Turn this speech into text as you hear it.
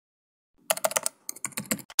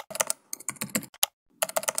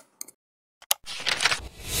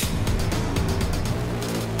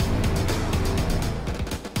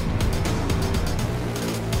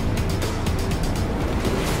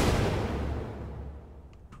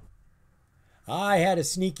I had a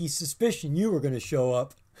sneaky suspicion you were going to show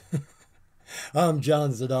up. I'm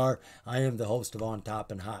John Zidar. I am the host of On Top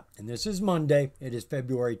and Hot, and this is Monday. It is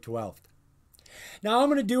February 12th. Now I'm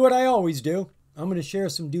going to do what I always do. I'm going to share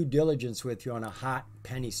some due diligence with you on a hot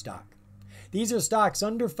penny stock. These are stocks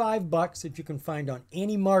under $5 that you can find on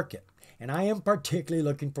any market, and I am particularly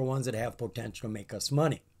looking for ones that have potential to make us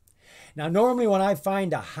money. Now normally when I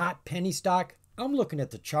find a hot penny stock, I'm looking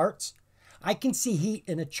at the charts. I can see heat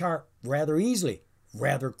in a chart rather easily,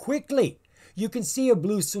 rather quickly. You can see a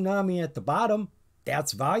blue tsunami at the bottom.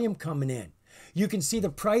 That's volume coming in. You can see the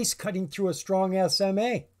price cutting through a strong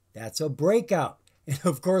SMA. That's a breakout. And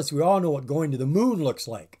of course, we all know what going to the moon looks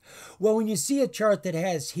like. Well, when you see a chart that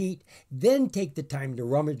has heat, then take the time to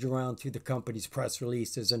rummage around through the company's press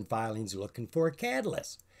releases and filings looking for a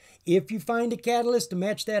catalyst. If you find a catalyst to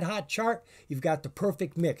match that hot chart, you've got the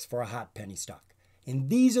perfect mix for a hot penny stock.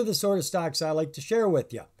 And these are the sort of stocks I like to share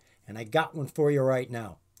with you. And I got one for you right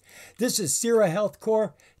now. This is SYRA Health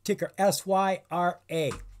Corp, ticker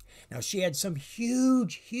SYRA. Now, she had some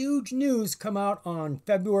huge news come out on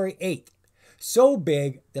February 8th. So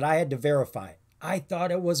big that I had to verify it. I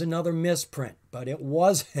thought it was another misprint, but it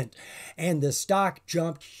wasn't. And the stock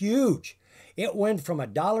jumped huge. It went from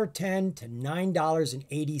 $1.10 to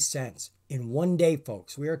 $9.80 in one day,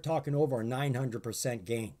 folks. We are talking over a 900%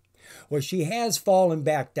 gain. Well, she has fallen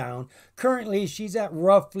back down. Currently, she's at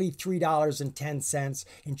roughly $3.10,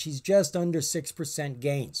 and she's just under 6%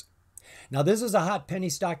 gains. Now, this is a hot penny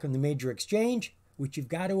stock on the major exchange, which you've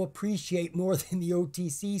got to appreciate more than the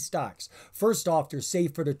OTC stocks. First off, they're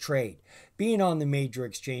safer to trade. Being on the major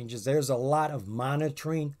exchanges, there's a lot of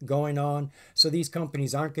monitoring going on, so these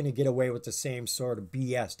companies aren't going to get away with the same sort of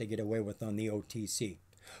BS they get away with on the OTC.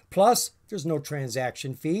 Plus, there's no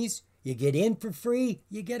transaction fees. You get in for free,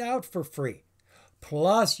 you get out for free.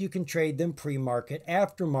 Plus, you can trade them pre-market,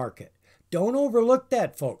 after-market. Don't overlook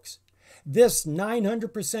that, folks. This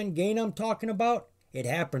 900% gain I'm talking about, it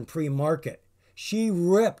happened pre-market. She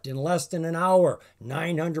ripped in less than an hour,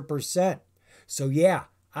 900%. So yeah,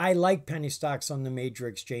 I like penny stocks on the major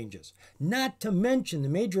exchanges. Not to mention the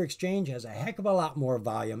major exchange has a heck of a lot more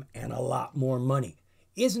volume and a lot more money.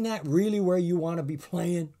 Isn't that really where you want to be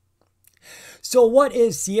playing? So what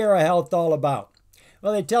is SYRA Health all about?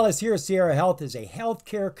 Well, they tell us here SYRA Health is a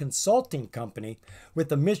healthcare consulting company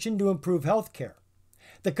with a mission to improve healthcare.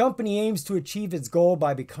 The company aims to achieve its goal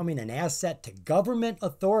by becoming an asset to government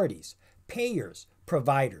authorities, payers,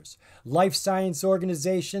 providers, life science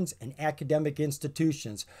organizations, and academic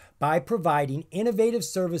institutions by providing innovative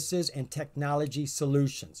services and technology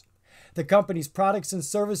solutions. The company's products and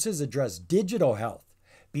services address digital health,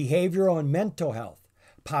 behavioral and mental health,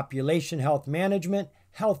 population health management,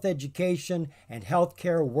 health education, and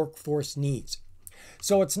healthcare workforce needs.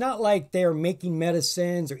 So it's not like they're making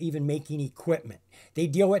medicines or even making equipment. They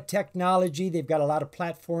deal with technology. They've got a lot of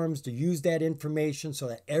platforms to use that information so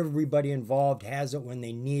that everybody involved has it when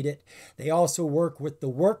they need it. They also work with the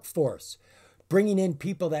workforce, bringing in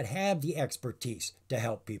people that have the expertise to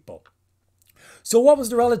help people. So what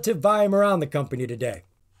was the relative volume around the company today?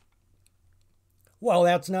 Well,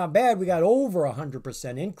 that's not bad. We got over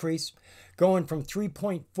 100% increase, going from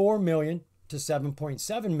 3.4 million to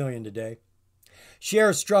 7.7 million today.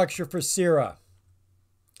 Share structure for SYRA.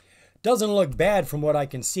 Doesn't look bad from what I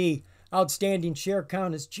can see. Outstanding share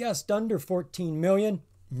count is just under 14 million.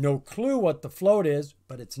 No clue what the float is,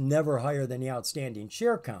 but it's never higher than the outstanding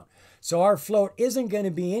share count. So our float isn't going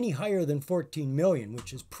to be any higher than 14 million,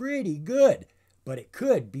 which is pretty good, but it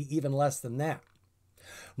could be even less than that.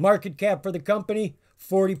 Market cap for the company,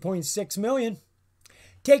 40.6 million.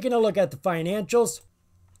 Taking a look at the financials.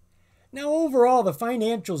 Now, overall, the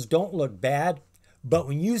financials don't look bad, but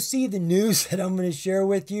when you see the news that I'm going to share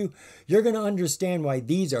with you, you're going to understand why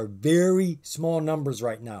these are very small numbers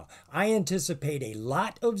right now. I anticipate a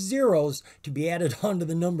lot of zeros to be added onto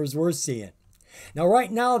the numbers we're seeing. Now, right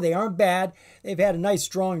now, they aren't bad. They've had a nice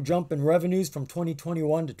strong jump in revenues from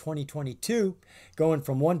 2021 to 2022, going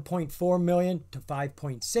from 1.4 million to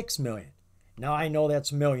 5.6 million. Now, I know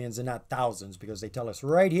that's millions and not thousands because they tell us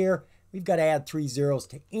right here, we've got to add 3 zeros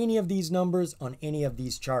to any of these numbers on any of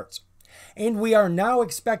these charts. And we are now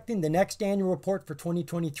expecting the next annual report for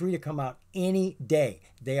 2023 to come out any day.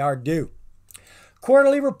 They are due.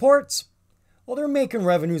 Quarterly reports. Well, they're making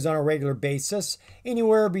revenues on a regular basis,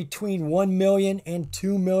 anywhere between 1 million and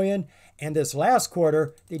 2 million. And this last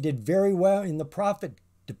quarter, they did very well in the profit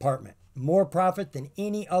department. More profit than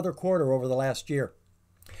any other quarter over the last year.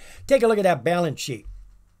 Take a look at that balance sheet.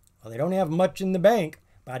 Well, they don't have much in the bank,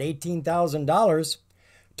 about $18,000.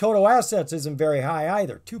 Total assets isn't very high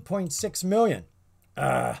either, 2.6 million.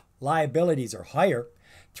 Liabilities are higher.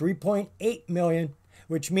 3.8 million,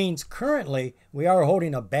 which means currently we are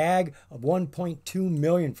holding a bag of 1.2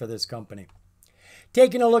 million for this company.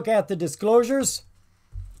 Taking a look at the disclosures,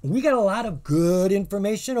 we got a lot of good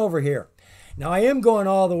information over here. Now, I am going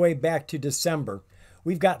all the way back to December.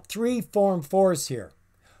 We've got 3 Form 4s here.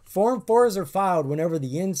 Form 4s are filed whenever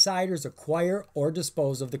the insiders acquire or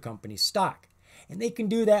dispose of the company's stock. And they can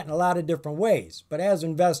do that in a lot of different ways. But as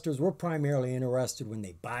investors, we're primarily interested when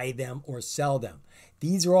they buy them or sell them.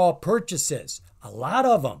 These are all purchases, a lot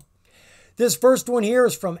of them. This first one here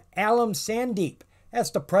is from Alam Sandeep. That's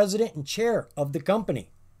the president and chair of the company.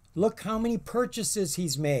 Look how many purchases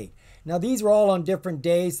he's made. Now, these are all on different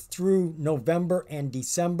days through November and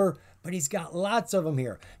December, but he's got lots of them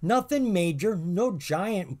here. Nothing major, no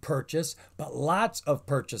giant purchase, but lots of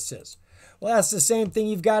purchases. Well, that's the same thing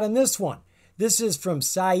you've got in this one. This is from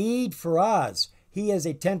Saeed Faraz. He is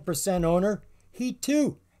a 10% owner. He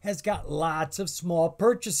too has got lots of small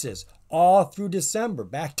purchases all through December,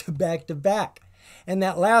 back to back to back. And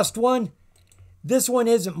that last one, this one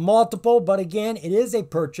isn't multiple, but again, it is a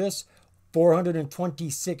purchase,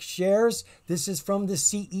 426 shares. This is from the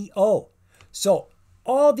CEO. So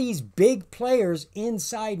all these big players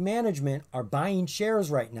inside management are buying shares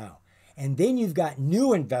right now. And then you've got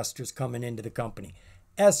new investors coming into the company.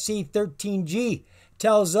 SC13G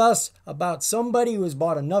tells us about somebody who has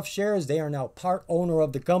bought enough shares, they are now part owner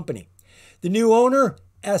of the company. The new owner,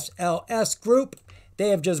 SLS Group, they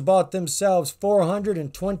have just bought themselves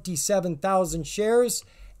 427,000 shares,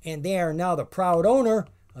 and they are now the proud owner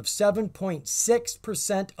of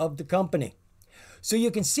 7.6% of the company. So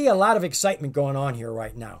you can see a lot of excitement going on here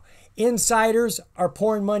right now. Insiders are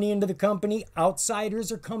pouring money into the company. Outsiders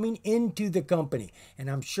are coming into the company. And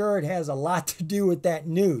I'm sure it has a lot to do with that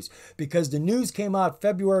news because the news came out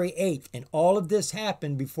February 8th and all of this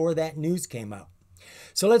happened before that news came out.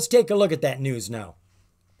 So let's take a look at that news now.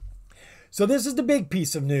 So this is the big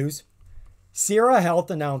piece of news. SYRA Health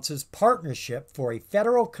announces partnership for a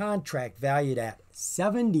federal contract valued at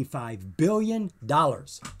 $75 billion.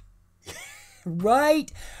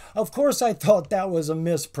 Right? Of course, I thought that was a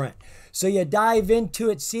misprint. So you dive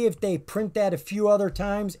into it, see if they print that a few other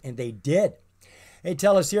times, and they did. They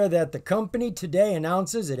tell us here that the company today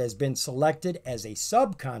announces it has been selected as a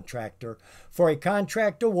subcontractor for a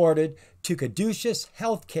contract awarded to Caduceus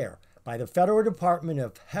Healthcare by the Federal Department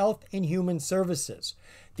of Health and Human Services,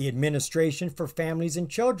 the Administration for Families and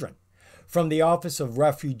Children, from the Office of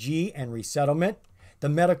Refugee and Resettlement, the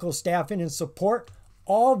medical staffing and support,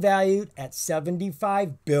 all valued at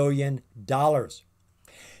 $75 billion.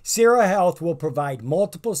 SYRA Health will provide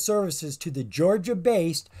multiple services to the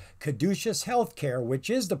Georgia-based Caduceus Healthcare, which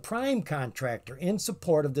is the prime contractor in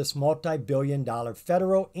support of this multi-billion-dollar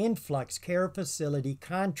federal influx care facility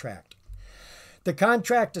contract. The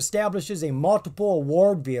contract establishes a multiple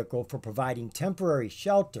award vehicle for providing temporary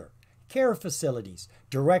shelter, care facilities,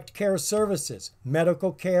 direct care services,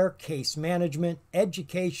 medical care, case management,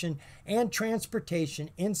 education, and transportation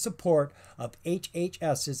in support of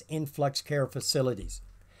HHS's influx care facilities.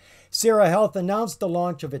 SYRA Health announced the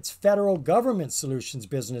launch of its Federal Government Solutions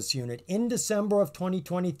business unit in December of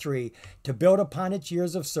 2023 to build upon its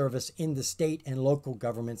years of service in the state and local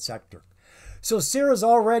government sector. So SYRA's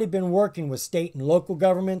already been working with state and local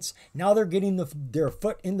governments. Now they're getting their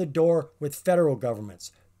foot in the door with federal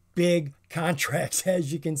governments. Big contracts,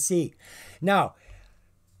 as you can see. Now,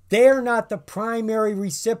 they are not the primary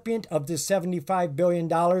recipient of this $75 billion,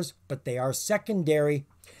 but they are secondary.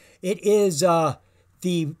 It is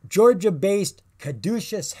the Georgia-based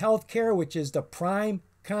Caduceus Healthcare, which is the prime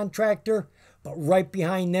contractor, but right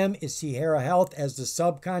behind them is SYRA Health as the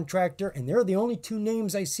subcontractor, and they're the only two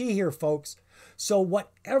names I see here, folks. So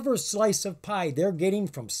whatever slice of pie they're getting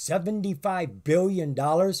from $75 billion,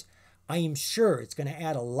 I am sure it's going to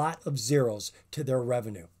add a lot of zeros to their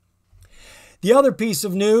revenue. The other piece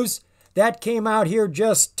of news that came out here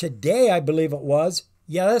just today, I believe it was.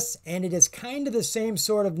 Yes, and it is kind of the same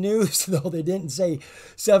sort of news, though they didn't say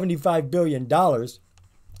 $75 billion.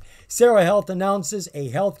 SYRA Health announces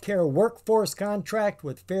a healthcare workforce contract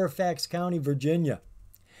with Fairfax County, Virginia.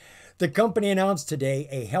 The company announced today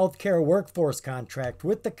a healthcare workforce contract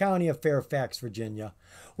with the County of Fairfax, Virginia,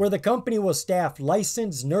 where the company will staff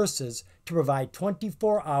licensed nurses to provide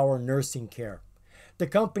 24-hour nursing care. The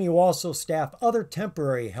company will also staff other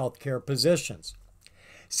temporary healthcare positions.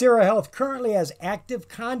 SYRA Health currently has active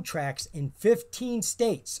contracts in 15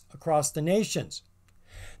 states across the nations.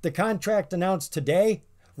 The contract announced today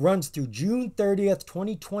runs through June 30th,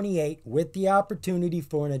 2028, with the opportunity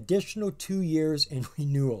for an additional 2 years in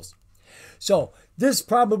renewals. So this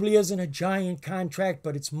probably isn't a giant contract,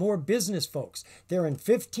 but it's more business folks. They're in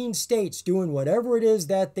 15 states doing whatever it is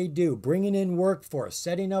that they do, bringing in workforce,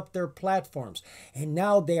 setting up their platforms. And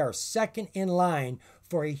now they are second in line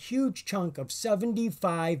for a huge chunk of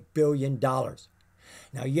 $75 billion.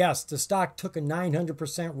 Now, yes, the stock took a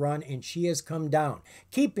 900% run and she has come down,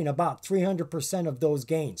 keeping about 300% of those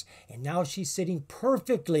gains. And now she's sitting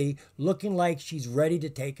perfectly, looking like she's ready to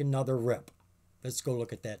take another rip. Let's go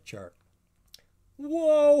look at that chart.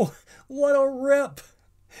 Whoa, what a rip.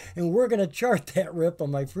 And we're going to chart that rip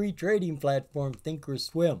on my free trading platform,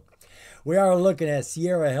 Thinkorswim. We are looking at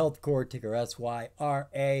SYRA Health Core, ticker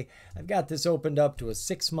SYRA. I've got this opened up to a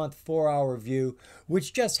 6-month, 4-hour view,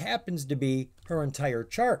 which just happens to be her entire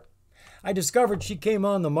chart. I discovered she came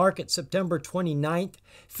on the market September 29th,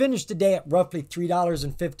 finished the day at roughly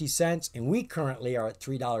 $3.50, and we currently are at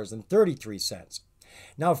 $3.33.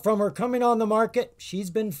 Now, from her coming on the market, she's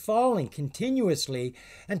been falling continuously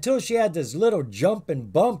until she had this little jump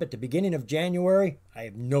and bump at the beginning of January. I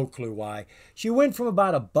have no clue why. She went from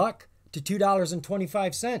about $1 to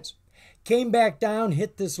 $2.25. Came back down,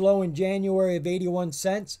 hit this low in January of 81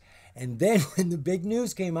 cents. And then when the big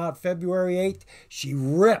news came out February 8th, she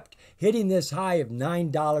ripped, hitting this high of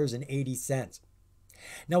 $9.80.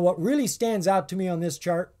 Now, what really stands out to me on this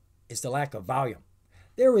chart is the lack of volume.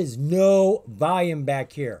 There is no volume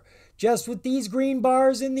back here, just with these green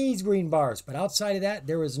bars and these green bars. But outside of that,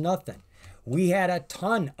 there is nothing. We had a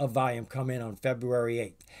ton of volume come in on February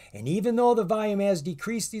 8th. And even though the volume has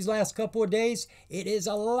decreased these last couple of days, it is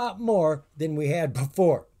a lot more than we had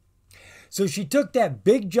before. So she took that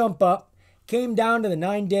big jump up, came down to the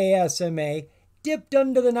 9-day SMA, dipped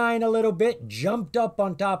under the 9 a little bit, jumped up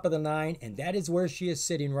on top of the 9, and that is where she is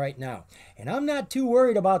sitting right now. And I'm not too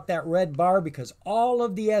worried about that red bar because all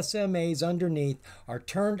of the SMAs underneath are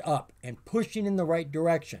turned up and pushing in the right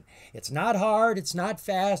direction. It's not hard, it's not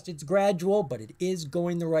fast, it's gradual, but it is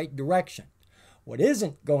going the right direction. What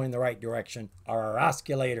isn't going the right direction are our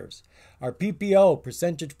oscillators. Our PPO,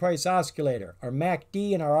 percentage price oscillator, our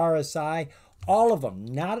MACD and our RSI, all of them,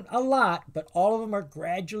 not a lot, but all of them are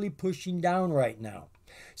gradually pushing down right now.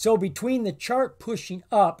 So between the chart pushing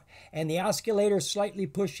up and the oscillator slightly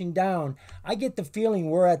pushing down, I get the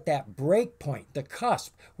feeling we're at that break point, the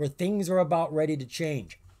cusp, where things are about ready to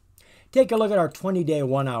change. Take a look at our 20-day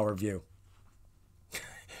 1-hour view.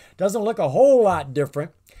 Doesn't look a whole lot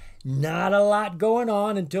different. Not a lot going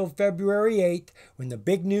on until February 8th when the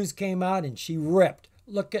big news came out and she ripped.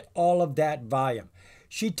 Look at all of that volume.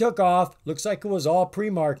 She took off, looks like it was all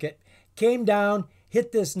pre-market, came down,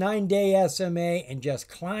 hit this 9-day SMA and just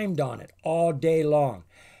climbed on it all day long.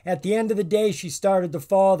 At the end of the day, she started to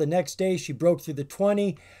fall. The next day, she broke through the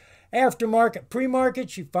 20. After market, pre-market,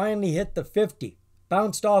 she finally hit the 50.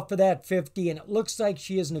 Bounced off of that 50, and it looks like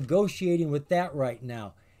she is negotiating with that right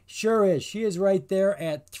now. Sure is. She is right there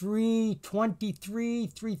at 323,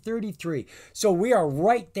 333. So we are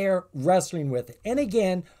right there wrestling with it. And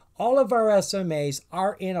again, all of our SMAs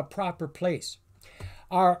are in a proper place.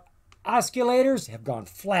 Our oscillators have gone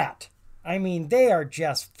flat. I mean, they are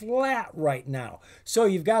just flat right now. So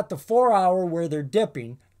you've got the 4-hour where they're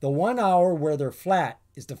dipping, the 1-hour where they're flat.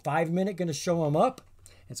 Is the 5-minute going to show them up?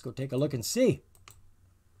 Let's go take a look and see.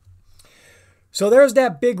 So there's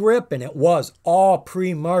that big rip, and it was all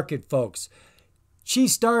pre-market, folks. She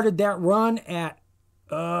started that run at,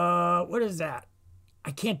 what is that?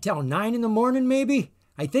 I can't tell, 9 in the morning maybe?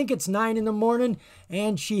 I think it's 9 in the morning,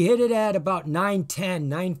 and she hit it at about 9:10,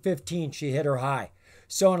 9:15, she hit her high.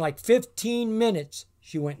 So in like 15 minutes,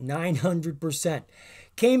 she went 900%.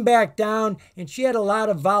 Came back down, and she had a lot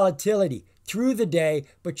of volatility through the day,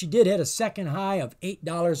 but she did hit a second high of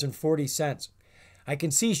 $8.40. I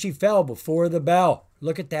can see she fell before the bell.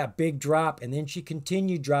 Look at that big drop, and then she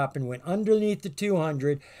continued dropping, went underneath the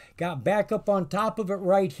 200, got back up on top of it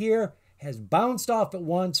right here, has bounced off it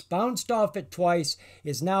once, bounced off it twice,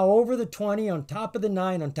 is now over the 20, on top of the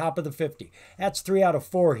 9, on top of the 50. That's 3 out of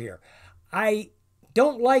 4 here. I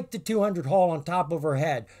don't like the 200 haul on top of her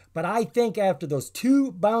head, but I think after those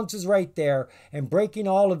 2 bounces right there and breaking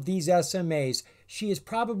all of these SMAs, she is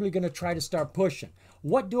probably going to try to start pushing.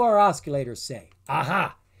 What do our oscillators say?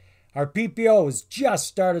 Aha! Our PPO has just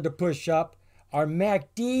started to push up. Our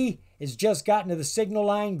MACD has just gotten to the signal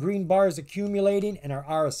line. Green bar is accumulating, and our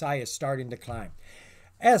RSI is starting to climb.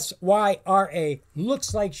 SYRA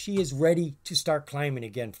looks like she is ready to start climbing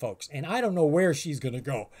again, folks. And I don't know where she's going to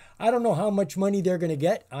go. I don't know how much money they're going to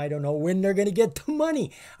get. I don't know when they're going to get the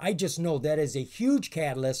money. I just know that is a huge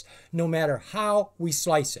catalyst no matter how we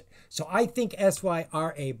slice it. So I think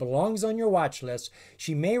SYRA belongs on your watch list.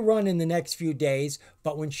 She may run in the next few days,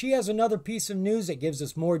 but when she has another piece of news that gives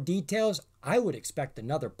us more details, I would expect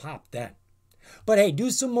another pop then. But hey,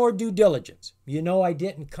 do some more due diligence. You know I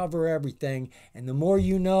didn't cover everything, and the more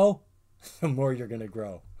you know, the more you're going to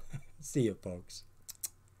grow. See you, folks.